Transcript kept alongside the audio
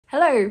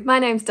Hello, my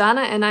name's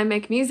Dana and I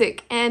make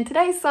music, and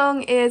today's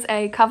song is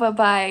a cover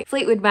by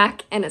Fleetwood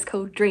Mac and it's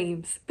called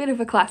Dreams. Bit of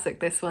a classic,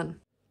 this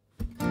one.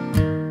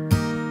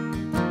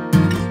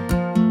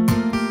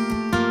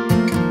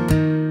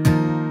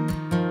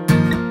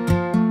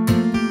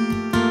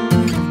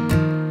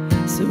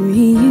 So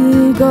here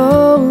you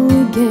go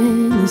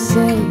again, you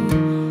say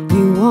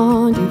you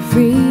want your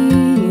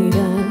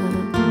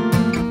freedom.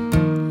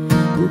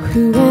 Well,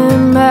 who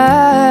am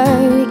I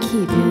to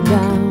keep you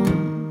down?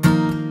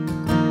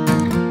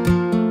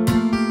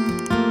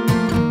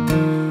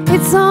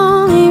 It's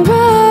only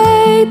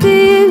right that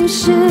you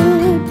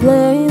should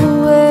play the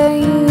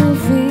way you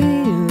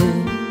feel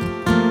it,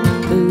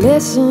 but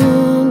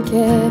listen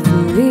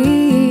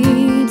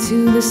carefully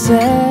to the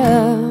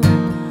sound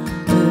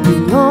of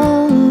your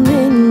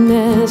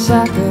loneliness,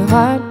 like a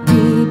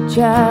heartbeat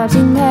drives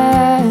you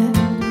mad,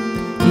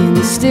 in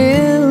the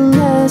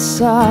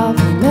stillness of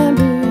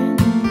remembering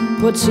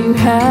what you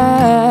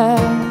had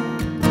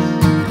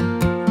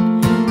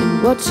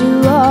and what you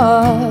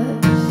lost.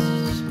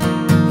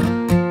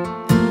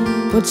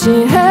 What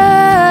you had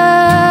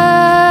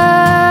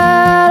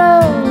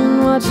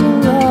and what you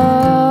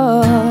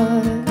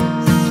lost.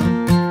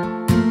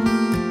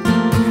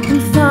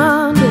 And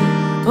thunder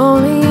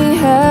only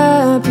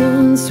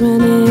happens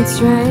when it's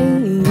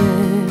raining.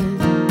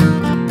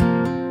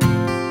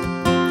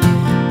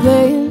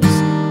 Players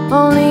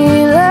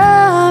only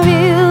love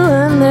you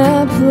when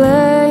they're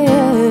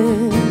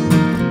playing.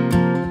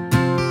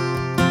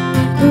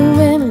 The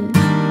women,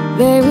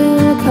 they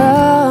will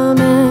come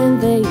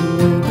and they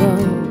will go.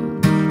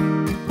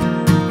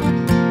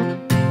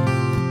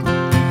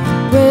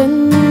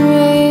 When the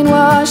rain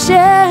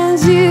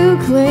washes you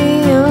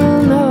clean,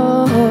 you'll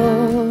know.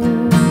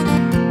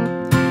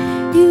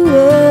 You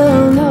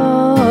will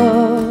know.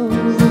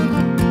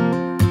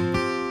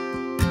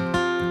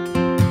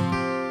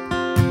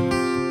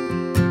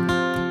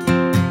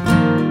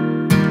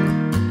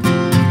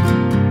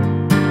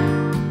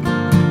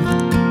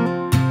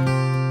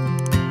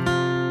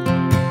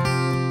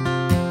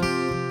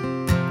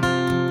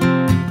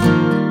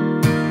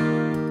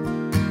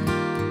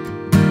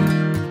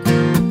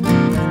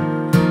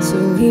 So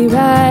here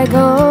I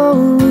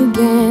go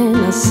again,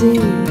 I see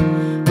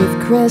with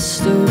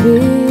crystal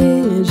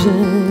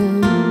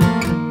vision.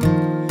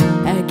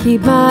 I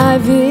keep my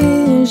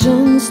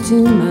visions to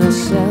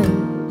myself.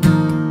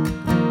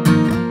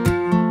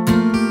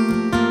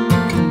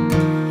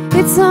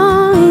 It's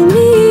only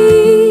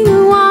me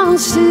who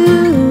wants to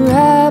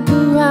wrap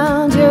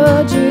around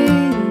your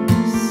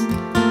dreams.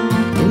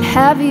 And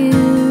have you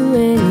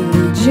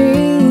any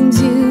dreams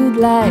you'd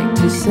like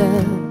to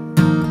sell?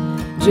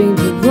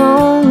 Dreams of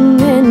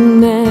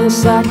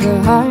loneliness, like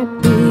a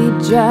heartbeat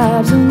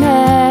drives you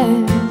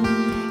mad,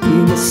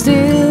 in the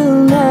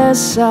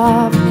stillness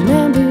of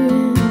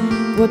remembering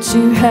what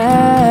you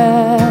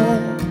had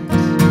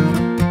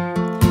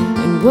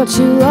and what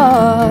you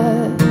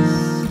lost.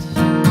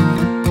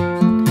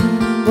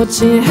 What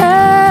you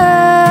had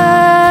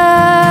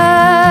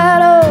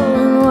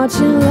and what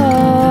you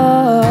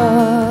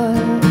lost.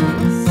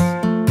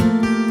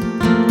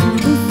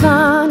 And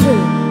thunder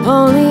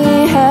only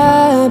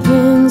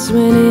happens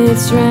when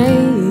it's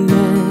raining.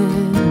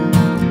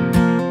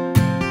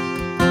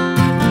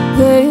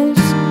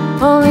 Players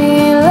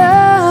only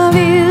love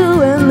you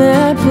when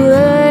they're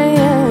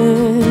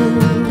playing.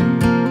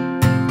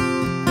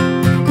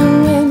 The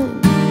women,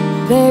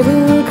 they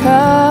will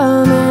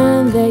come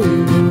and they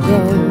will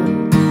go.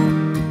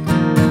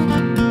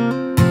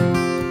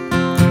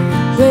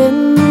 When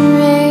the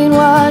rain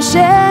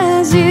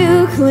washes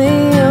you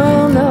clean,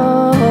 you'll know.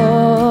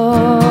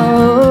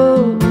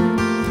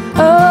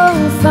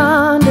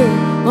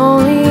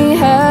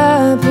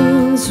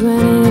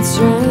 When it's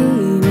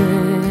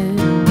raining,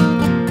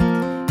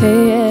 hey,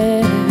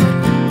 yeah.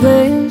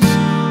 Players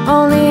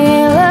only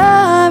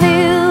love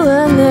you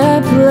when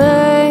they're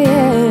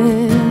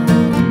playing.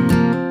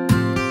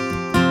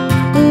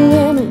 The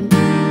women,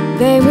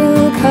 they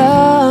will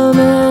come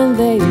and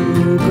they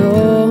will go.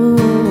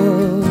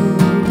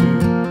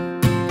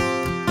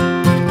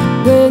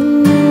 When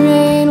the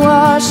rain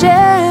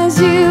washes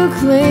you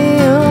clean,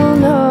 you'll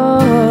know.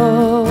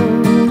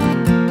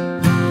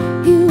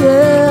 You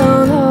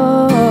will know.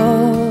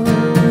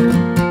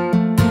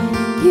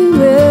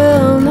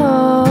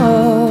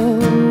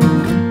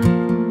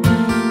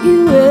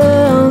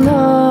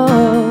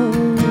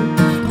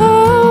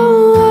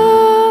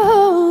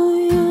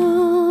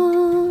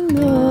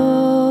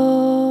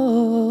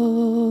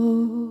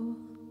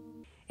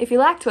 If you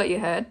liked what you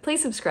heard,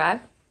 please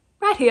subscribe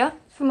right here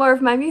for more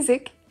of my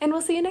music, and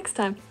we'll see you next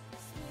time.